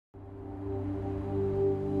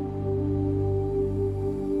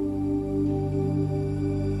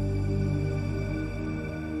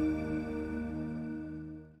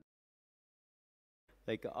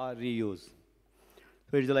like reuse.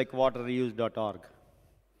 So it's like waterreuse.org.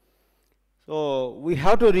 So we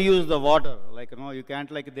have to reuse the water. Like, you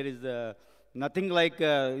can't, like, there is nothing like,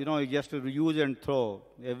 just to reuse and throw.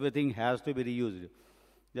 Everything has to be reused.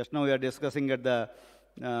 Just now we are discussing at the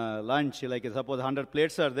lunch, like suppose 100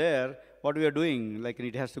 plates are there, what we are doing? Like,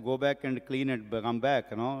 it has to go back and clean it, come back,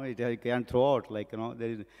 it can't throw out. Like,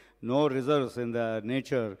 there is no reserves in the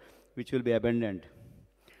nature which will be abundant.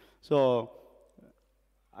 So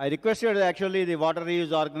I requested actually the water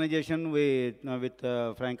reuse organization with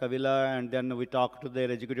Frank Avila, and then we talked to their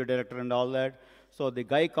executive director and all that. So the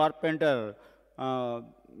Guy Carpenter,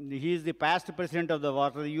 he is the past president of the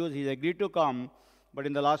water reuse. He agreed to come, but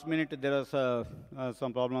in the last minute there was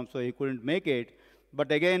some problem, so he couldn't make it.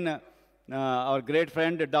 But again, our great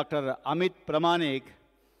friend Dr. Amit Pramanik,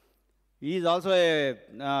 he is also a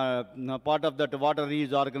part of that water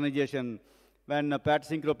reuse organization. When Pat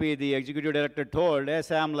Syncropy, the executive director, told, hey,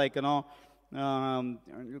 Sam, like, can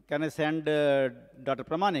I send Dr.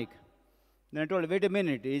 Pramanik? Then I told, wait a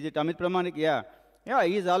minute, is it Amit Pramanik? Yeah. Yeah,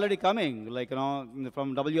 he's already coming, like,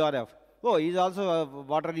 from WRF. Oh, he's also a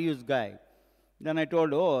water reuse guy. Then I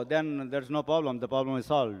told, oh, then there's no problem. The problem is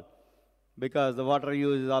solved. Because the water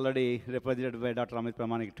use is already represented by Dr. Amit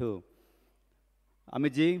Pramanik too.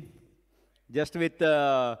 Amitji, just with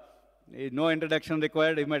no introduction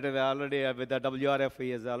required, he might have already, with the WRF, he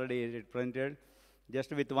has already represented.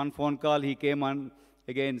 Just with one phone call, he came on,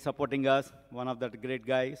 again, supporting us, one of the great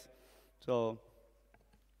guys. So,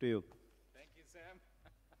 to you. Thank you, Sam.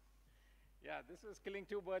 Yeah, this was killing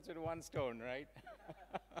two birds with one stone, right?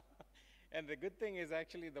 And the good thing is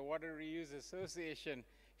actually the Water Reuse Association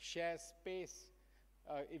shares space.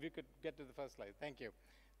 If you could get to the first slide, thank you.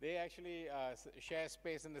 They actually share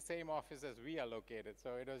space in the same office as we are located.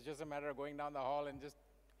 So it was just a matter of going down the hall and just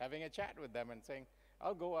having a chat with them and saying,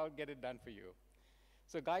 I'll get it done for you.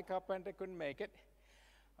 So Guy Carpenter couldn't make it,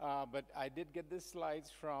 but I did get these slides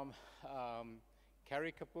from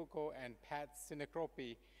Carrie Capuco and Pat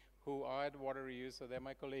Sinacropi, who are at Water Reuse, so they're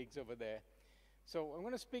my colleagues over there. So I'm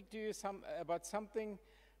going to speak to you about something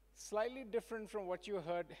slightly different from what you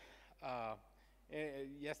heard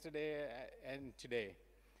yesterday and today.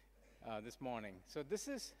 This morning. So this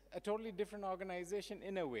is a totally different organization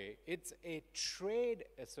in a way. It's a trade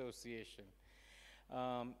association.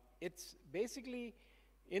 It's basically,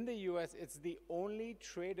 in the US, it's the only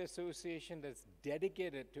trade association that's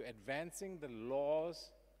dedicated to advancing the laws,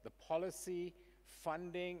 the policy,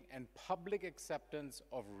 funding, and public acceptance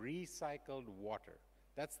of recycled water.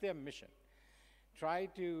 That's their mission.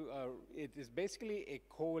 It is basically a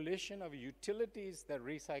coalition of utilities that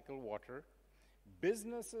recycle water,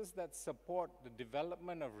 businesses that support the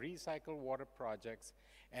development of recycled water projects,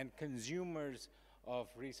 and consumers of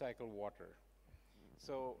recycled water.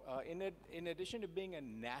 So in addition to being a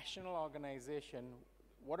national organization,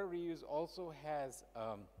 Water Reuse also has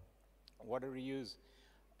Water Reuse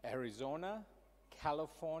Arizona,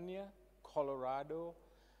 California, Colorado,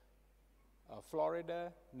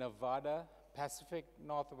 Florida, Nevada, Pacific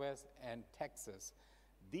Northwest, and Texas.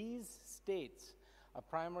 These states are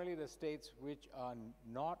primarily the states which are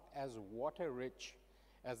not as water-rich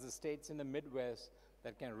as the states in the Midwest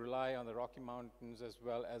that can rely on the Rocky Mountains as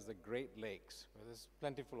well as the Great Lakes, where there's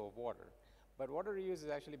plentiful of water. But water reuse is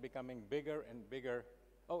actually becoming bigger and bigger.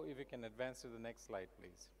 Oh, if you can advance to the next slide,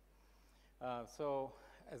 please. So,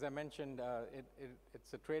 as I mentioned,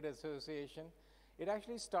 it's a trade association. It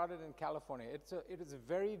actually started in California. It is a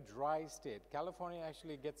very dry state. California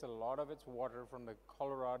actually gets a lot of its water from the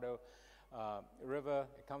Colorado River.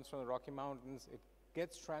 It comes from the Rocky Mountains. It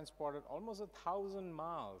gets transported almost 1,000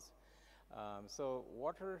 miles. So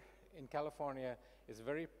water in California is a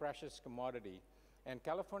very precious commodity. And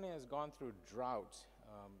California has gone through droughts.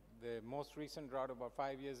 The most recent drought about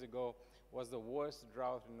 5 years ago was the worst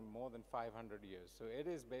drought in more than 500 years. So it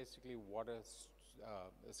is basically water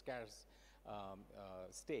scarce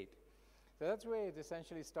state. So that's where it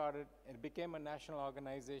essentially started. It became a national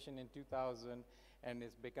organization in 2000, and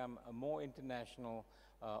it's become more international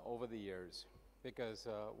over the years because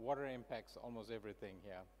water impacts almost everything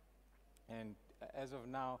here. And as of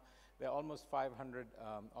now, there are almost 500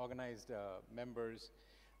 organized members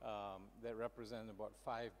that represent about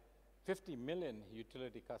 50 million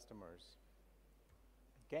utility customers.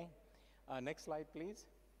 Okay, next slide, please.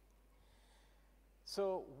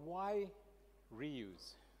 So why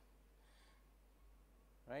reuse?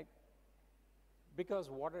 Right? Because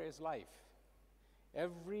water is life.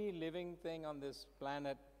 Every living thing on this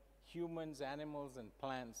planet, humans, animals, and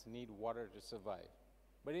plants need water to survive.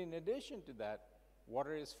 But in addition to that,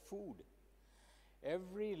 water is food.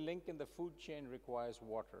 Every link in the food chain requires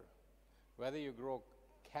water. Whether you grow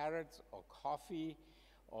carrots or coffee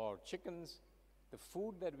or chickens, the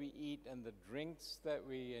food that we eat and the drinks that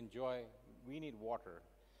we enjoy, we need water.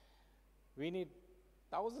 We need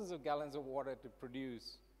thousands of gallons of water to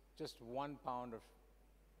produce just 1 pound of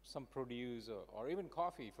some produce or even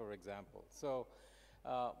coffee, for example. So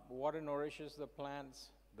water nourishes the plants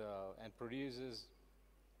and produces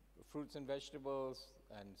fruits and vegetables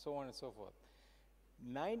and so on and so forth.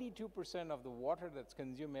 92% of the water that's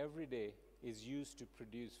consumed every day is used to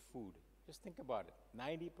produce food. Just think about it,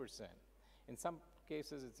 90%. In some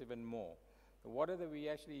cases, it's even more. The water that we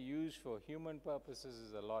actually use for human purposes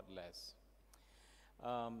is a lot less.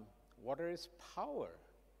 Water is power.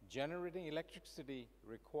 Generating electricity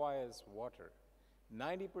requires water.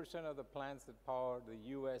 90% of the plants that power the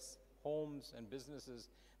US homes and businesses,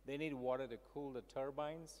 they need water to cool the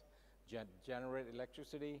turbines, generate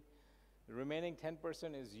electricity. The remaining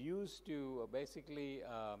 10% is used to basically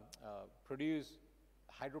produce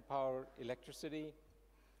hydropower electricity.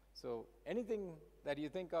 So anything that you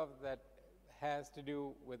think of that has to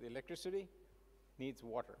do with electricity needs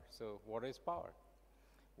water. So water is power.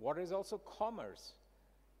 Water is also commerce.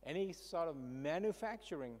 Any sort of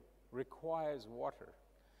manufacturing requires water.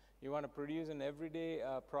 You want to produce an everyday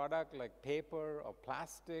product like paper or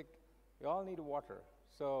plastic, you all need water.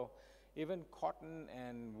 So even cotton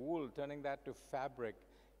and wool, turning that to fabric,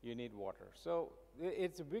 you need water. So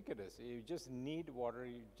it's ubiquitous. You just need water.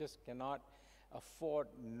 You just cannot afford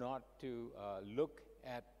not to look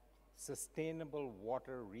at sustainable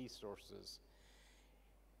water resources.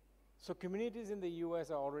 So communities in the US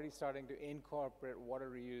are already starting to incorporate water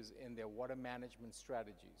reuse in their water management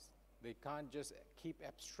strategies. They can't just keep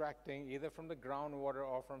abstracting either from the groundwater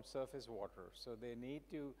or from surface water. So they need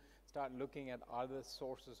to start looking at other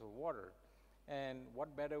sources of water. And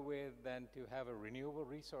what better way than to have a renewable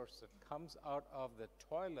resource that comes out of the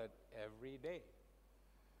toilet every day?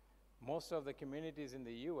 Most of the communities in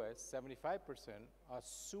the US, 75%, are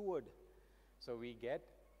sewered. So we get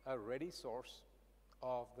a ready source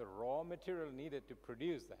of the raw material needed to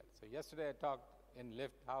produce that. So yesterday I talked in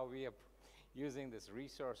Lyft how we are using this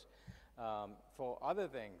resource for other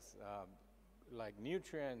things like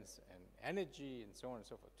nutrients and energy and so on and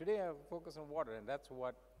so forth. Today I focus on water, and that's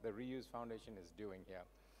what the Reuse Foundation is doing here.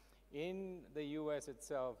 In the US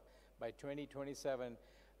itself, by 2027,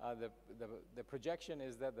 the projection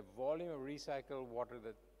is that the volume of recycled water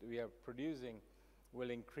that we are producing will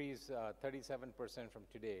increase 37% from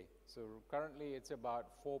today. So currently it's about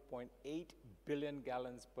 4.8 billion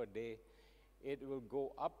gallons per day. It will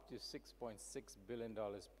go up to $6.6 billion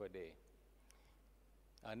per day.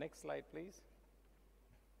 Next slide, please.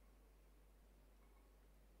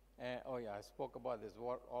 Oh yeah, I spoke about this,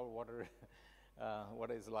 all water,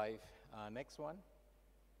 water is life. Next one.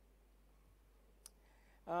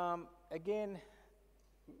 Again,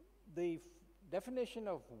 the definition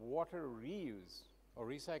of water reuse or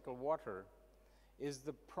recycled water is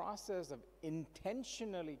the process of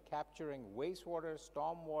intentionally capturing wastewater,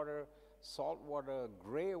 stormwater, salt water,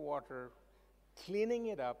 gray water, cleaning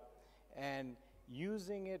it up, and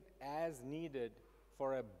using it as needed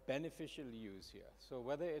for a beneficial use here. So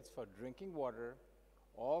whether it's for drinking water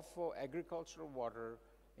or for agricultural water,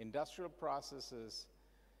 industrial processes,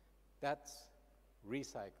 that's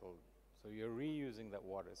recycled. So you're reusing that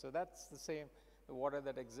water. So that's the same, the water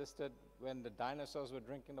that existed when the dinosaurs were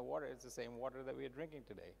drinking the water. It's the same water that we are drinking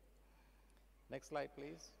today. Next slide,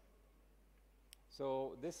 please.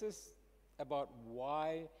 So this is about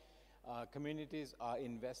why communities are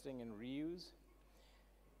investing in reuse.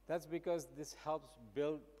 That's because this helps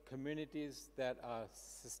build communities that are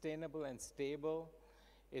sustainable and stable.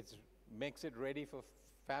 It makes it ready for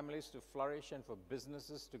families to flourish and for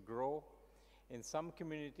businesses to grow. In some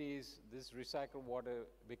communities, this recycled water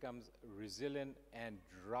becomes resilient and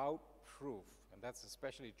drought-proof, and that's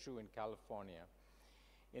especially true in California.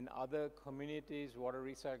 In other communities, water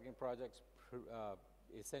recycling projects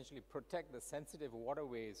essentially protect the sensitive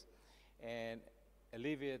waterways and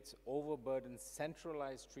alleviates overburdened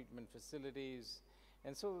centralized treatment facilities.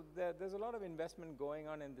 And so there's a lot of investment going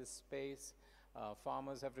on in this space.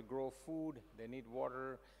 Farmers have to grow food, they need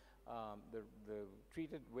water. The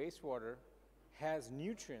treated wastewater has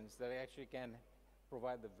nutrients that actually can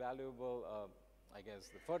provide the valuable, I guess,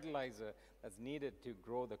 the fertilizer that's needed to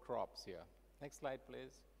grow the crops here. Next slide,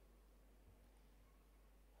 please.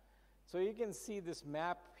 So you can see this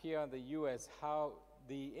map here in the US, how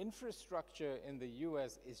the infrastructure in the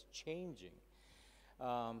US is changing.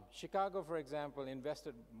 Chicago, for example,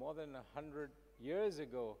 invested more than 100 years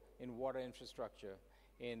ago in water infrastructure,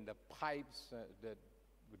 in the pipes that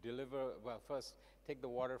would deliver, well, first take the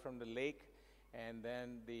water from the lake and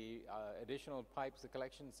then the additional pipes, the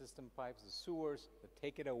collection system pipes, the sewers that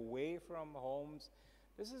take it away from homes.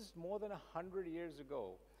 This is more than 100 years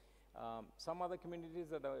ago. Some other communities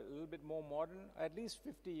that are a little bit more modern, at least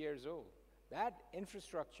 50 years old. That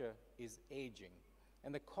infrastructure is aging.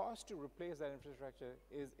 And the cost to replace that infrastructure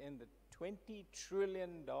is in the $20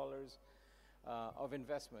 trillion of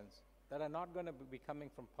investments that are not going to be coming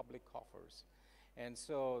from public coffers. And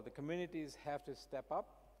so the communities have to step up.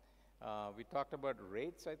 We talked about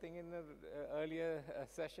rates, I think, in the earlier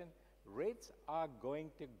session. Rates are going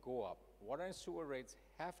to go up. Water and sewer rates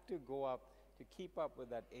have to go up to keep up with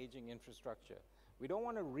that aging infrastructure. We don't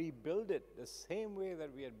want to rebuild it the same way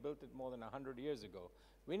that we had built it more than 100 years ago.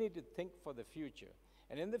 We need to think for the future.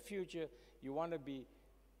 And in the future, you want to be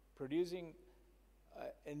producing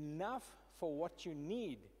enough for what you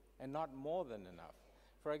need and not more than enough.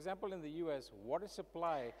 For example, in the US, water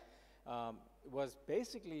supply was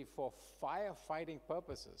basically for firefighting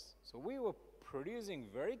purposes. So we were producing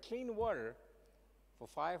very clean water for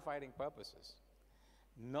firefighting purposes,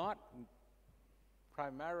 not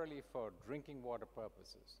primarily for drinking water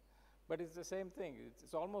purposes. But it's the same thing.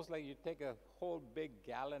 It's almost like you take a whole big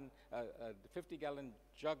gallon, 50-gallon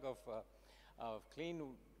jug of clean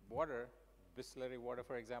water, Bisleri water,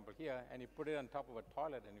 for example, here, and you put it on top of a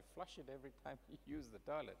toilet and you flush it every time you use the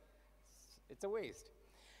toilet. It's a waste.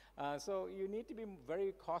 So you need to be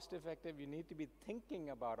very cost effective. You need to be thinking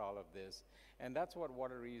about all of this. And that's what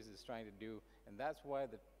water reuse is trying to do. And that's why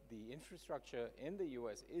the infrastructure in the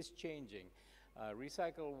US is changing.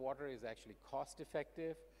 Recycled water is actually cost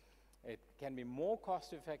effective. It can be more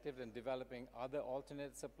cost effective than developing other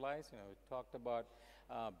alternate supplies. You know, we talked about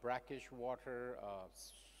brackish water,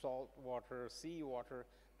 salt water, sea water.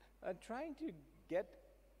 Trying to get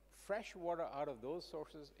fresh water out of those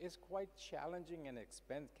sources is quite challenging and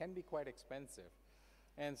can be quite expensive.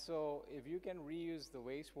 And so if you can reuse the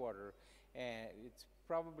wastewater, it's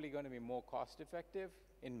probably going to be more cost effective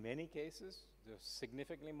in many cases. They're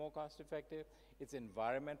significantly more cost effective. It's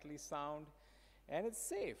environmentally sound, and it's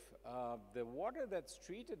safe. The water that's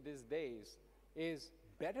treated these days is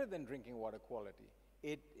better than drinking water quality.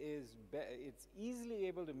 It's easily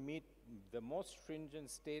able to meet the most stringent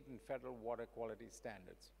state and federal water quality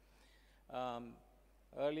standards.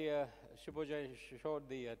 Earlier, Shubhoja showed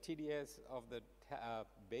the TDS of the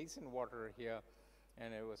basin water here,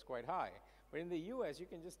 and it was quite high. But in the US, you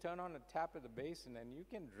can just turn on a tap at the basin and you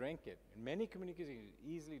can drink it. In many communities, you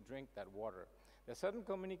can easily drink that water. There are certain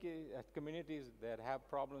communities that have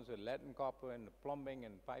problems with lead and copper and plumbing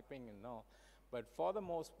and piping and all. But for the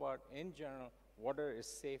most part, in general, water is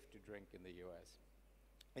safe to drink in the US.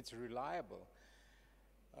 It's reliable.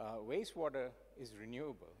 Wastewater is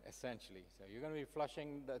renewable, essentially. So you're going to be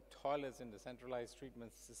flushing the toilets in the centralized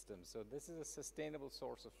treatment system. So this is a sustainable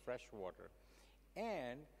source of fresh water.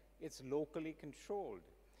 And it's locally controlled.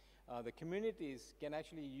 The communities can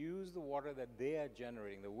actually use the water that they are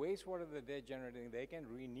generating. The wastewater that they're generating, they can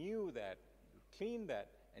renew that, clean that,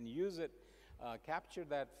 and use it, capture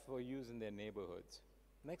that for use in their neighborhoods.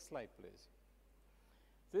 Next slide, please.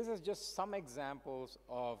 This is just some examples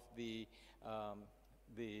of the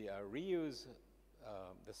reuse,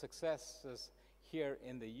 the successes here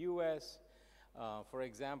in the US. For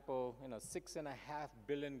example, 6.5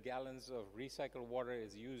 billion gallons of recycled water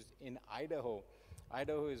is used in Idaho.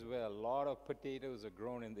 Idaho is where a lot of potatoes are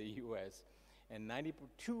grown in the US. And 92%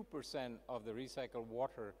 of the recycled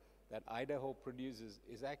water that Idaho produces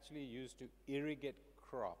is actually used to irrigate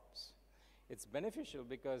crops. It's beneficial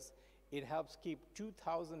because it helps keep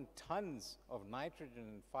 2,000 tons of nitrogen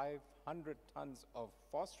and 500 tons of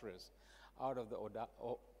phosphorus out of the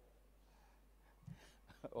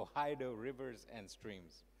Ohio rivers and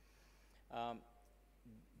streams.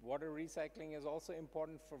 Water recycling is also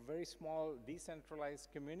important for very small decentralized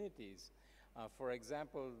communities. For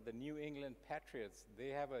example, the New England Patriots, they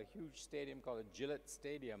have a huge stadium called Gillette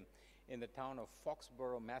Stadium in the town of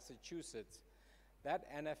Foxborough, Massachusetts.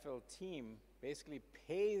 That NFL team basically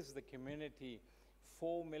pays the community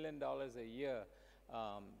 $4 million a year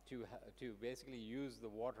to basically use the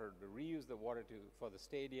water, to reuse the water for the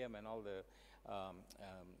stadium and all the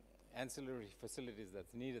ancillary facilities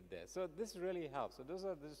that's needed there. So this really helps. So those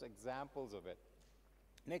are just examples of it.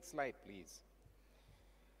 Next slide, please.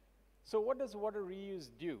 So what does water reuse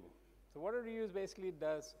do? So water reuse basically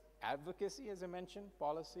does advocacy, as I mentioned,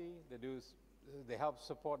 policy. They help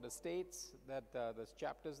support the states, the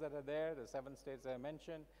chapters that are there, the 7 states I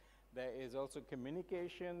mentioned. There is also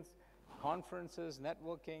communications, conferences,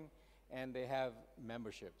 networking, and they have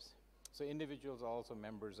memberships. So individuals are also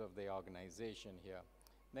members of the organization here.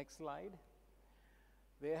 Next slide.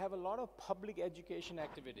 They have a lot of public education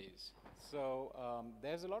activities. So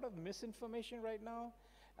there's a lot of misinformation right now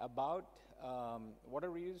about water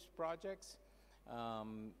reuse projects,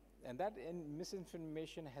 and that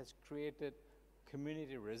misinformation has created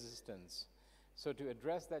community resistance. So to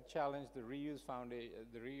address that challenge, the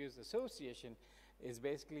Reuse Association is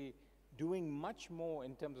basically doing much more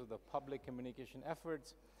in terms of the public communication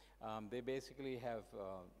efforts. They basically have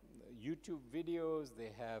YouTube videos,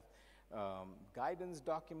 they have guidance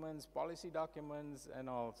documents, policy documents, and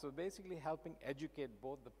all. So basically helping educate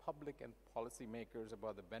both the public and policymakers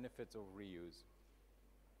about the benefits of reuse.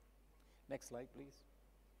 Next slide, please.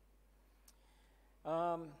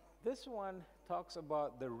 This one talks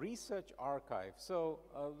about the research archive. So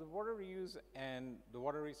the Water Reuse and the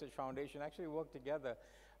Water Research Foundation actually work together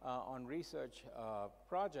on research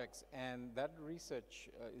projects, and that research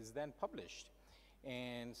is then published.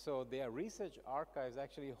 And so their research archives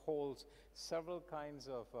actually holds several kinds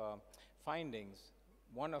of findings.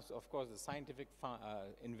 One of course, the scientific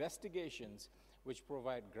investigations, which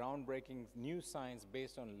provide groundbreaking new science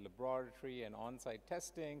based on laboratory and on-site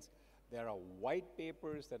testings. There are white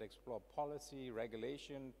papers that explore policy,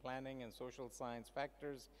 regulation, planning, and social science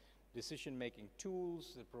factors, decision-making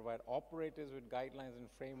tools that provide operators with guidelines and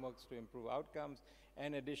frameworks to improve outcomes,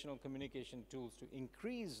 and additional communication tools to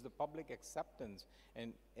increase the public acceptance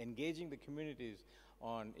and engaging the communities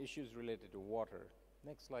on issues related to water.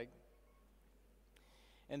 Next slide.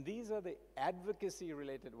 And these are the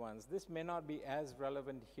advocacy-related ones. This may not be as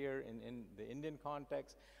relevant here in the Indian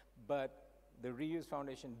context, but the Reuse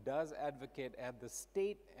Foundation does advocate at the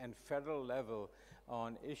state and federal level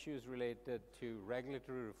on issues related to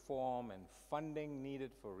regulatory reform and funding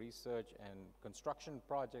needed for research and construction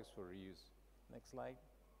projects for reuse. Next slide.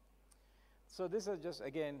 So this is just,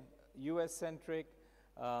 again, US-centric.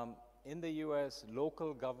 In the US,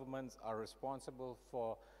 local governments are responsible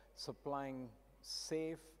for supplying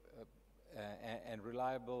safe and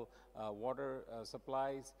reliable water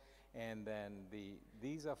supplies. And then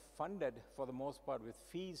these are funded, for the most part, with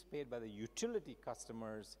fees paid by the utility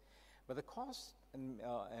customers. But the cost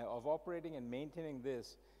of operating and maintaining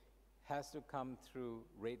this has to come through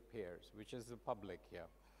ratepayers, which is the public here.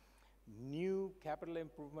 New capital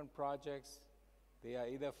improvement projects, they are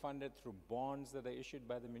either funded through bonds that are issued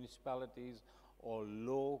by the municipalities or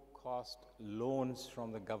low-cost loans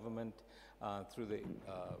from the government through the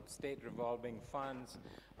state revolving funds,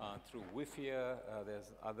 through WIFIA.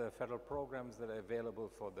 There's other federal programs that are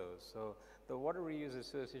available for those. So the Water Reuse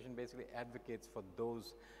Association basically advocates for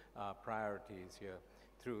those priorities here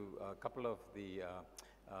through a couple of the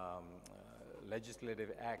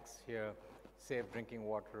legislative acts here, Safe Drinking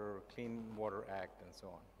Water, Clean Water Act, and so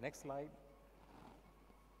on. Next slide.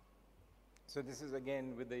 So this is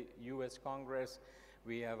again with the US Congress.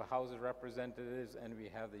 We have a House of Representatives and we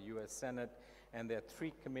have the US Senate, and there are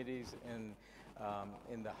 3 committees in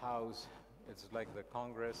the House. It's like the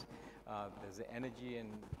Congress. There's the Energy and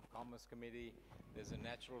Commerce Committee, there's a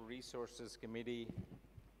Natural Resources Committee,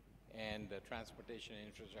 and the Transportation and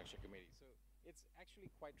Infrastructure Committee. So it's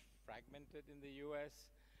actually quite fragmented in the US.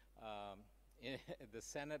 In the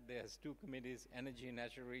Senate, there's 2 committees, Energy and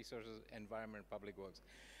Natural Resources, Environment, Public Works.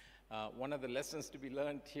 One of the lessons to be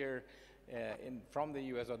learned here from the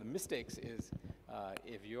US, or the mistakes, is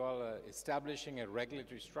if you are establishing a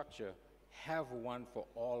regulatory structure, have one for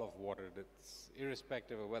all of water, that's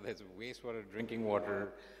irrespective of whether it's wastewater, drinking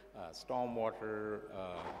water, storm water,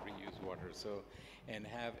 reuse water. So, and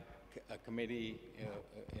have a committee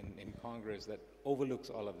in Congress that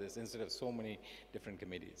overlooks all of this instead of so many different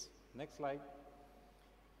committees. Next slide.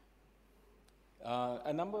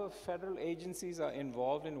 A number of federal agencies are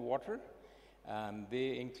involved in water.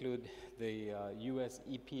 They include the US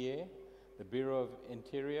EPA, the Bureau of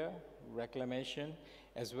Interior, Reclamation,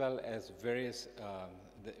 as well as various,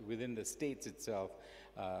 within the states itself,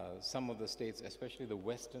 some of the states, especially the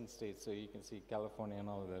western states, so you can see California and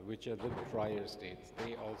all of that, which are the drier states.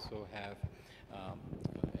 They also have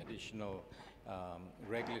additional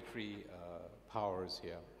regulatory powers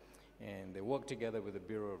here. And they work together with the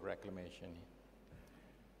Bureau of Reclamation.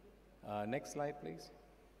 Next slide, please.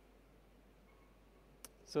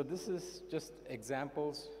 So this is just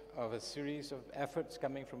examples of a series of efforts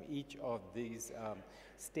coming from each of these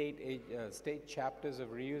state chapters of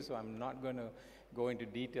reuse. So I'm not going to go into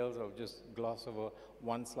details. I'll just gloss over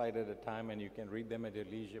one slide at a time, and you can read them at your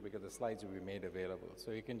leisure because the slides will be made available. So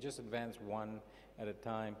you can just advance one at a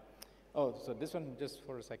time. Oh, so this one, just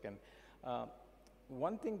for a second.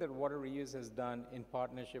 One thing that Water Reuse has done in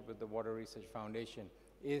partnership with the Water Research Foundation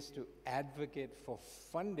is to advocate for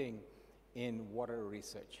funding in water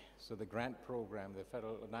research. So the grant program, the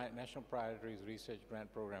Federal National Priorities Research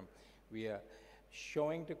Grant Program, we are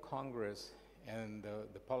showing to Congress and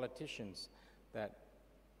the politicians that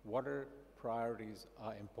water priorities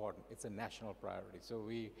are important. It's a national priority. So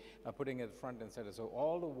we are putting it front and center. So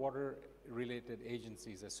all the water-related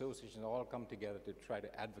agencies, associations, all come together to try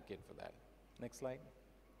to advocate for that. Next slide.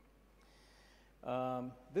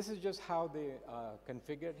 This is just how they are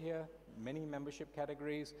configured here. Many membership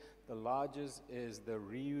categories. The largest is the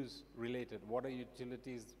reuse-related, water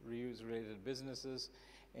utilities, reuse-related businesses,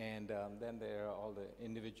 and then there are all the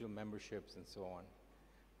individual memberships and so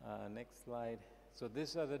on. Next slide. So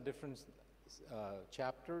these are the different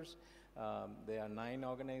chapters. There are 9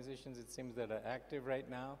 organizations, it seems, that are active right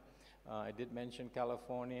now. I did mention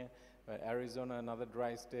California, Arizona, another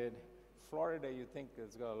dry state. Florida, you think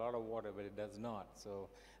it's got a lot of water, but it does not. So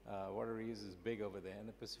water reuse is big over there, in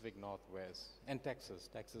the Pacific Northwest. And Texas.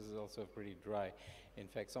 Texas is also pretty dry. In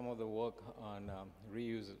fact, some of the work on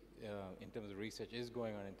reuse in terms of research is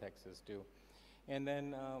going on in Texas too. And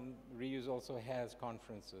then reuse also has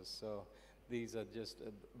conferences. So these are just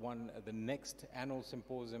the next annual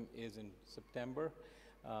symposium is in September.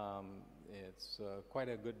 It's quite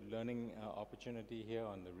a good learning opportunity here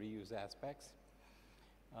on the reuse aspects.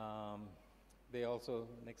 They also,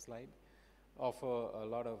 next slide, offer a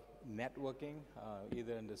lot of networking,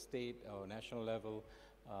 either in the state or national level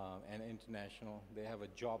and international. They have a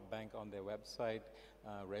job bank on their website.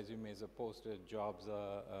 Resumes are posted, jobs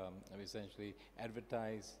are essentially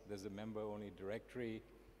advertised. There's a member-only directory.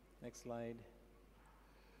 Next slide.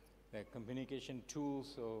 Their communication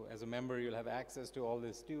tools, so as a member you'll have access to all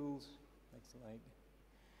these tools. Next slide.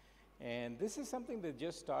 And this is something that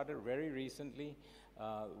just started very recently.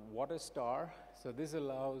 Water Star. So this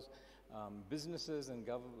allows businesses and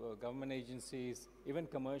government agencies, even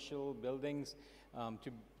commercial buildings,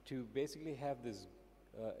 to basically have this.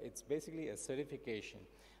 It's basically a certification.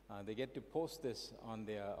 They get to post this on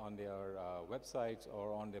their websites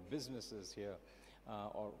or on their businesses here.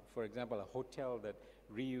 Or, for example, a hotel that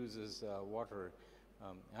reuses water.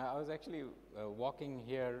 I was actually walking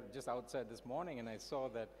here just outside this morning, and I saw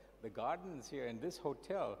that the gardens here in this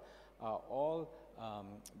hotel are all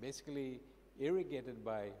basically irrigated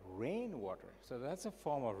by rainwater. So that's a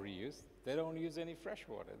form of reuse. They don't use any fresh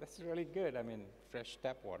water. That's really good. I mean, fresh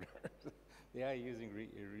tap water. They are using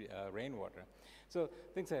rainwater. So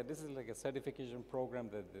things like this is like a certification program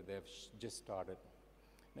that they've just started.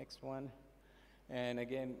 Next one. And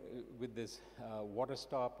again, with this Water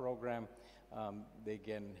Star program, they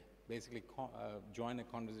can basically join a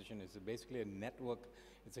conversation. It's basically a network.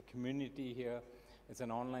 It's a community here. It's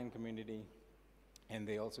an online community. And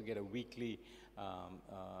they also get a weekly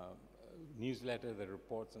newsletter that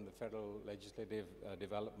reports on the federal legislative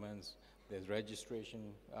developments. There's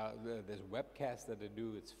registration. There's webcasts that they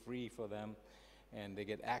do. It's free for them. And they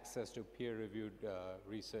get access to peer-reviewed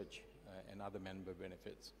research and other member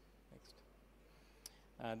benefits. Next.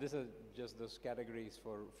 These are just those categories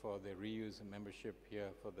for the reuse and membership here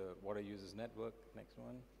for the Water Users Network. Next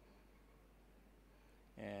one.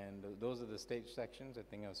 And those are the stage sections. I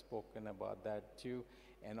think I've spoken about that too.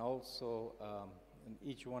 And also, in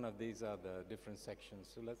each one of these are the different sections.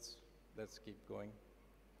 So let's keep going.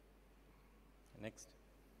 Next.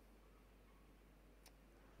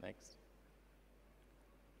 Next.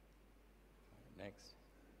 Next.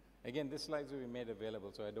 Again, these slides will be made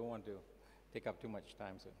available, so I don't want to take up too much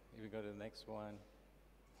time. So if we go to the next one.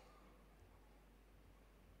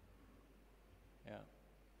 Yeah.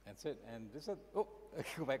 That's it. And this is, oh,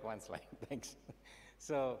 go back one slide. Thanks.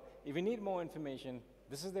 So if you need more information,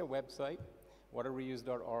 this is their website,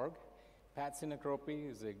 waterreuse.org. Pat Sinacropi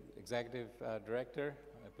is the executive director.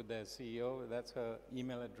 I put there CEO. That's her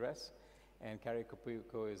email address. And Carrie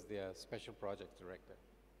Capuco is the special projects director.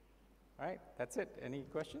 All right, that's it. Any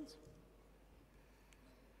questions?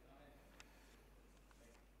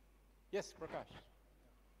 Yes, Prakash.